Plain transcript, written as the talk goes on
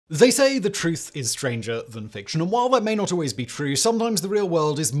They say the truth is stranger than fiction, and while that may not always be true, sometimes the real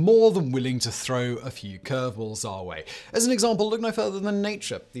world is more than willing to throw a few curveballs our way. As an example, look no further than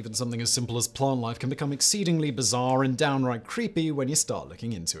nature. Even something as simple as plant life can become exceedingly bizarre and downright creepy when you start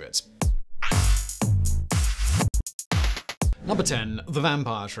looking into it. Number 10. The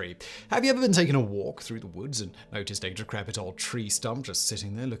vampire tree. Have you ever been taking a walk through the woods and noticed a decrepit old tree stump just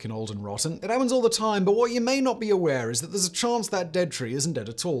sitting there looking old and rotten? It happens all the time, but what you may not be aware is that there's a chance that dead tree isn't dead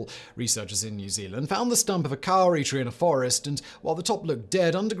at all. Researchers in New Zealand found the stump of a kauri tree in a forest, and while the top looked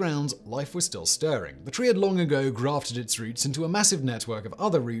dead, underground life was still stirring. The tree had long ago grafted its roots into a massive network of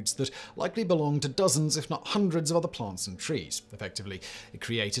other roots that likely belonged to dozens, if not hundreds, of other plants and trees. Effectively, it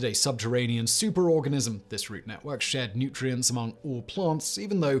created a subterranean superorganism. This root network shared nutrients among all plants,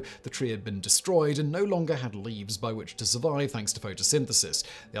 even though the tree had been destroyed and no longer had leaves by which to survive thanks to photosynthesis.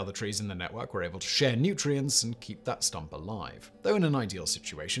 The other trees in the network were able to share nutrients and keep that stump alive. Though in an ideal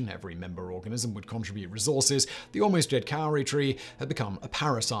situation, every member organism would contribute resources, the almost dead kauri tree had become a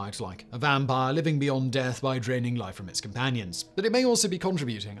parasite, like a vampire living beyond death by draining life from its companions. But it may also be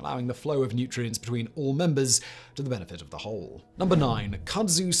contributing, allowing the flow of nutrients between all members to the benefit of the whole. Number 9.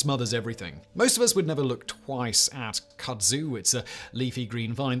 Kudzu smothers everything. Most of us would never look twice at kudzu. It's a leafy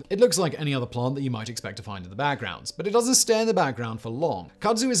green vine. It looks like any other plant that you might expect to find in the background, but it doesn't stay in the background for long.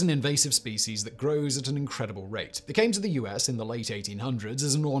 Kudzu is an invasive species that grows at an incredible rate. It came to the US in the late 1800s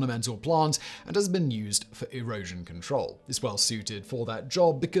as an ornamental plant and has been used for erosion control. It's well suited for that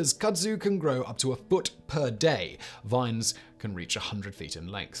job because kudzu can grow up to a foot per day. Vines can reach 100 feet in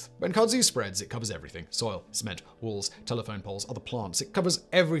length. When kudzu spreads, it covers everything: soil, cement, walls, telephone poles, other plants. It covers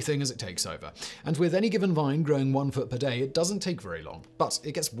everything as it takes over. And with any given vine growing 1 foot per day, it doesn't take very long. But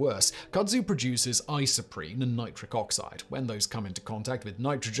it gets worse. Kudzu produces isoprene and nitric oxide. When those come into contact with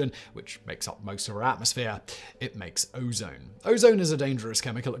nitrogen, which makes up most of our atmosphere, it makes ozone. Ozone is a dangerous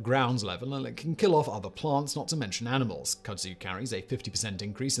chemical at ground level, and it can kill off other plants, not to mention animals. Kudzu carries a 50%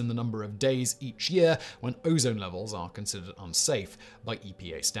 increase in the number of days each year when ozone levels are considered unsafe by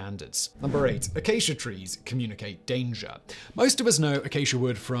EPA standards. Number 8. Acacia trees communicate danger. Most of us know acacia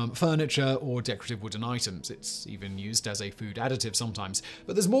wood from furniture or decorative wooden items. It's even used as a food additive sometimes.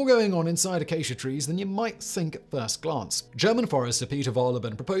 But there's more going on inside acacia trees than you might think at first glance. German forester Peter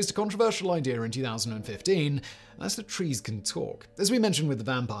Wohlleben proposed a controversial idea in 2015, and that's that trees can talk. As we mentioned with the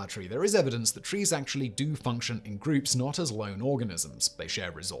vampire tree, there is evidence that trees actually do function in groups, not as lone organisms. They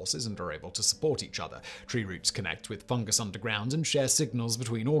share resources and are able to support each other. Tree roots connect with fungus underground and share signals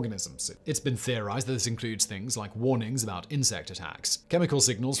between organisms. It's been theorized that this includes things like warnings about insect attacks. Chemical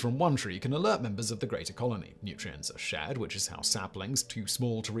signals from one tree can alert members of the greater colony. Nutrients are shared, which is how saplings, too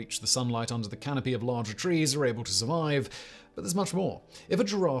small to reach the sunlight under the canopy of larger trees, are able to survive. But there's much more. If a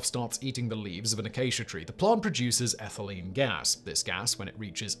giraffe starts eating the leaves of an acacia tree, the plant produces ethylene gas. This gas, when it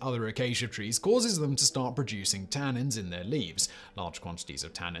reaches other acacia trees, causes them to start producing tannins in their leaves. Large quantities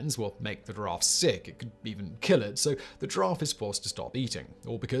of tannins will make the giraffe sick. It could even kill it, so the giraffe is forced to stop eating.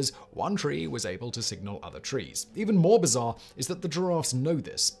 All because one tree was able to signal other trees. Even more bizarre is that the giraffes know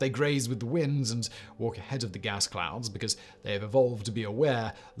this. They graze with the winds and walk ahead of the gas clouds because they have evolved to be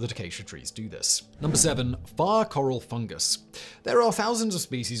aware that acacia trees do this. Number 7. Fire coral fungus. There are thousands of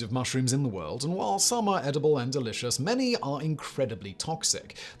species of mushrooms in the world, and while some are edible and delicious, many are incredibly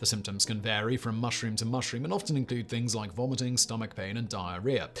toxic. The symptoms can vary from mushroom to mushroom and often include things like vomiting, stomach pain, and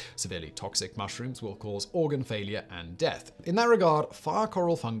diarrhea. Severely toxic mushrooms will cause organ failure and death. In that regard, fire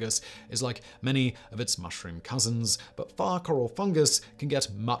coral fungus is like many of its mushroom cousins, but fire coral fungus can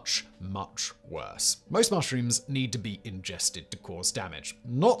get much, much worse. Most mushrooms need to be ingested to cause damage.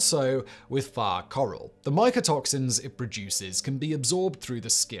 Not so with fire coral. The mycotoxins it produces can be absorbed through the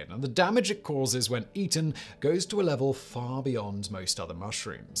skin, and the damage it causes when eaten goes to a level far beyond most other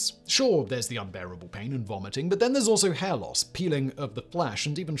mushrooms. Sure, there's the unbearable pain and vomiting, but then there's also hair loss, peeling of the flesh,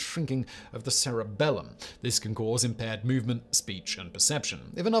 and even shrinking of the cerebellum. This can cause impaired movement, speech, and perception.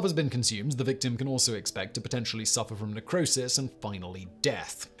 If enough has been consumed, the victim can also expect to potentially suffer from necrosis and finally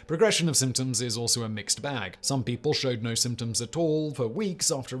death. Progression of symptoms is also a mixed bag. Some people showed no symptoms at all for weeks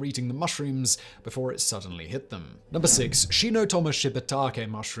after eating the mushrooms before it suddenly hit them. Number 6. Shinotoma shibatake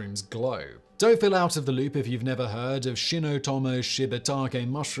mushrooms glow. Don't feel out of the loop if you've never heard of Shinotoma shibatake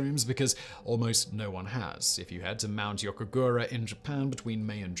mushrooms, because almost no one has. If you head to Mount Yokogura in Japan between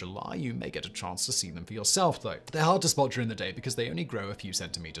May and July, you may get a chance to see them for yourself though. They're hard to spot during the day because they only grow a few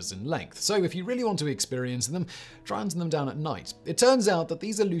centimeters in length, so if you really want to experience them, try hunting them down at night. It turns out that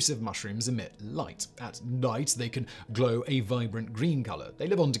these elusive mushrooms emit light. At night, they can glow a vibrant green color. They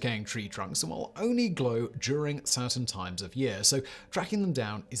live on decaying tree trunks and will only glow during certain times of year, so tracking them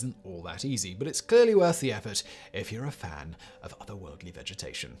down isn't all that easy. variety, but it's clearly worth the effort if you're a fan of otherworldly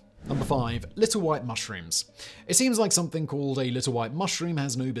vegetation. Number 5. Little white mushrooms. It seems like something called a little white mushroom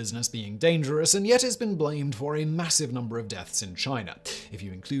has no business being dangerous, and yet it's been blamed for a massive number of deaths in China. If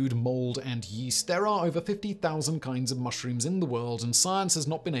you include mold and yeast, there are over 50,000 kinds of mushrooms in the world, and science has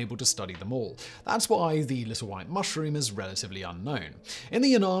not been able to study them all. That's why the little white mushroom is relatively unknown. In the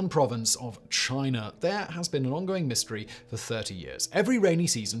Yunnan province of China, there has been an ongoing mystery for 30 years. Every rainy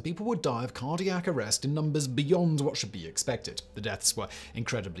season, people would die of cardiac arrest in numbers beyond what should be expected. The deaths were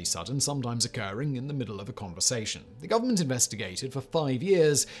incredibly sudden, sometimes occurring in the middle of a conversation. The government investigated for 5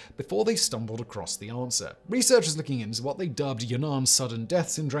 years before they stumbled across the answer. Researchers looking into what they dubbed Yunnan sudden death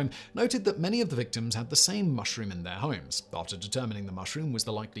syndrome noted that many of the victims had the same mushroom in their homes. After determining the mushroom was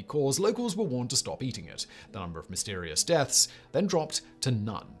the likely cause, locals were warned to stop eating it. The number of mysterious deaths then dropped to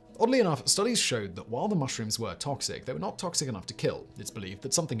none. Oddly enough, studies showed that while the mushrooms were toxic, they were not toxic enough to kill. It's believed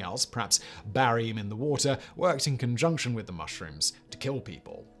that something else, perhaps barium in the water, worked in conjunction with the mushrooms to kill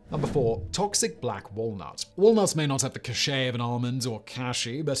people. Number 4. Toxic black walnut. Walnuts may not have the cachet of an almond or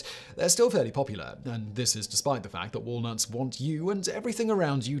cashew, but they're still fairly popular, and this is despite the fact that walnuts want you and everything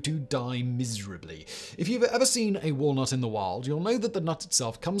around you to die miserably. If you've ever seen a walnut in the wild, you'll know that the nut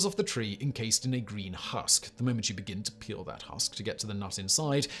itself comes off the tree encased in a green husk. The moment you begin to peel that husk to get to the nut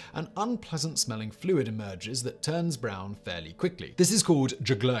inside, an unpleasant-smelling fluid emerges that turns brown fairly quickly. This is called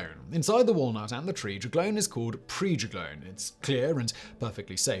juglone. Inside the walnut and the tree, juglone is called pre-juglone. It's clear and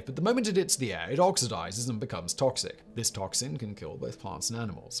perfectly safe, but the moment it hits the air, it oxidizes and becomes toxic. This toxin can kill both plants and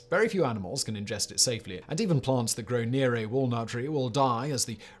animals. Very few animals can ingest it safely, and even plants that grow near a walnut tree will die as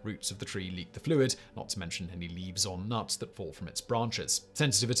the roots of the tree leak the fluid, not to mention any leaves or nuts that fall from its branches.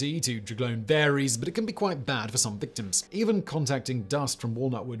 Sensitivity to juglone varies, but it can be quite bad for some victims. Even contacting dust from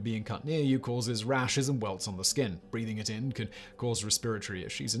walnut wood being cut near you causes rashes and welts on the skin. Breathing it in can cause respiratory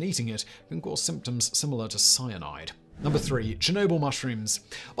issues, and eating it can cause symptoms similar to cyanide. Number 3. Chernobyl mushrooms.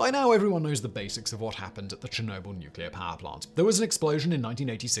 By now, everyone knows the basics of what happened at the Chernobyl nuclear power plant. There was an explosion in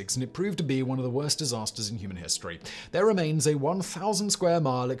 1986, and it proved to be one of the worst disasters in human history. There remains a 1,000 square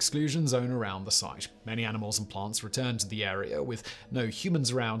mile exclusion zone around the site. Many animals and plants returned to the area with no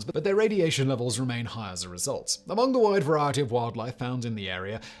humans around, but their radiation levels remain high as a result. Among the wide variety of wildlife found in the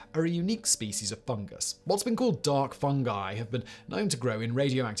area are a unique species of fungus. What's been called dark fungi have been known to grow in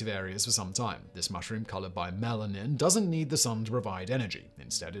radioactive areas for some time. This mushroom, colored by melanin, doesn't need the sun to provide energy.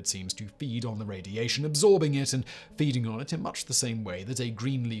 Instead, it seems to feed on the radiation, absorbing it and feeding on it in much the same way that a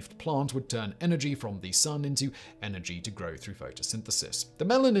green-leafed plant would turn energy from the sun into energy to grow through photosynthesis. The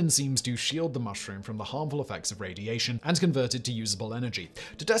melanin seems to shield the mushroom from the harmful effects of radiation and convert it to usable energy.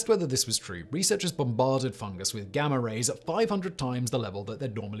 To test whether this was true, researchers bombarded fungus with gamma rays at 500 times the level that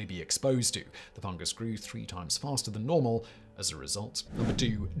they'd normally be exposed to. The fungus grew 3 times faster than normal as a result. Number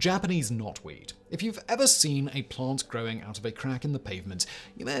 2. Japanese knotweed. If you've ever seen a plant growing out of a crack in the pavement,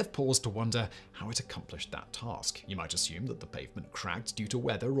 you may have paused to wonder how it accomplished that task. You might assume that the pavement cracked due to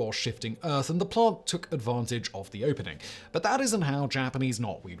weather or shifting earth, and the plant took advantage of the opening. But that isn't how Japanese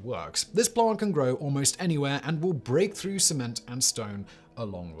knotweed works. This plant can grow almost anywhere and will break through cement and stone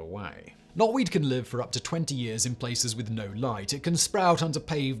along the way. Knotweed can live for up to 20 years in places with no light. It can sprout under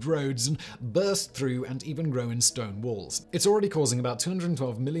paved roads and burst through and even grow in stone walls. It's already causing about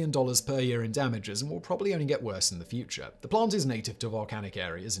 $212 million per year in damages and will probably only get worse in the future. The plant is native to volcanic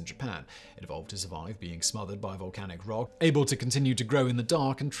areas in Japan. It evolved to survive being smothered by volcanic rock, able to continue to grow in the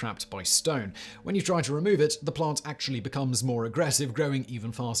dark and trapped by stone. When you try to remove it, the plant actually becomes more aggressive, growing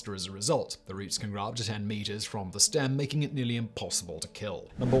even faster as a result. The roots can grow up to 10 meters from the stem, making it nearly impossible to kill.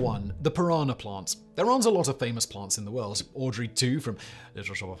 Number 1. The piranha plants. There aren't a lot of famous plants in the world. Audrey 2 from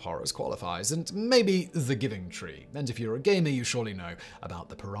Little Shop of Horrors qualifies, and maybe the Giving Tree. And if you're a gamer, you surely know about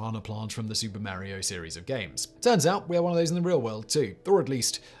the piranha plant from the Super Mario series of games. Turns out we have one of those in the real world too, or at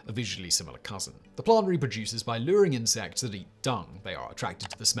least a visually similar cousin. The plant reproduces by luring insects that eat dung. They are attracted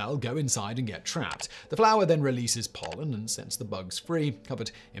to the smell, go inside and get trapped. The flower then releases pollen and sets the bugs free,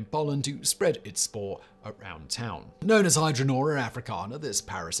 covered in pollen, to spread its spore around town. Known as Hydranora africana, this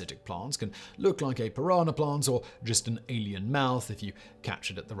parasitic plant can look like a piranha plant or just an alien mouth if you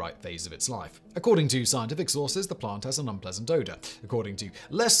catch it at the right phase of its life. According to scientific sources, the plant has an unpleasant odor. According to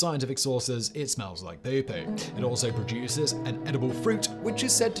less scientific sources, it smells like poo-poo. It also produces an edible fruit, which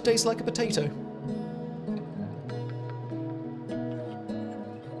is said to taste like a potato.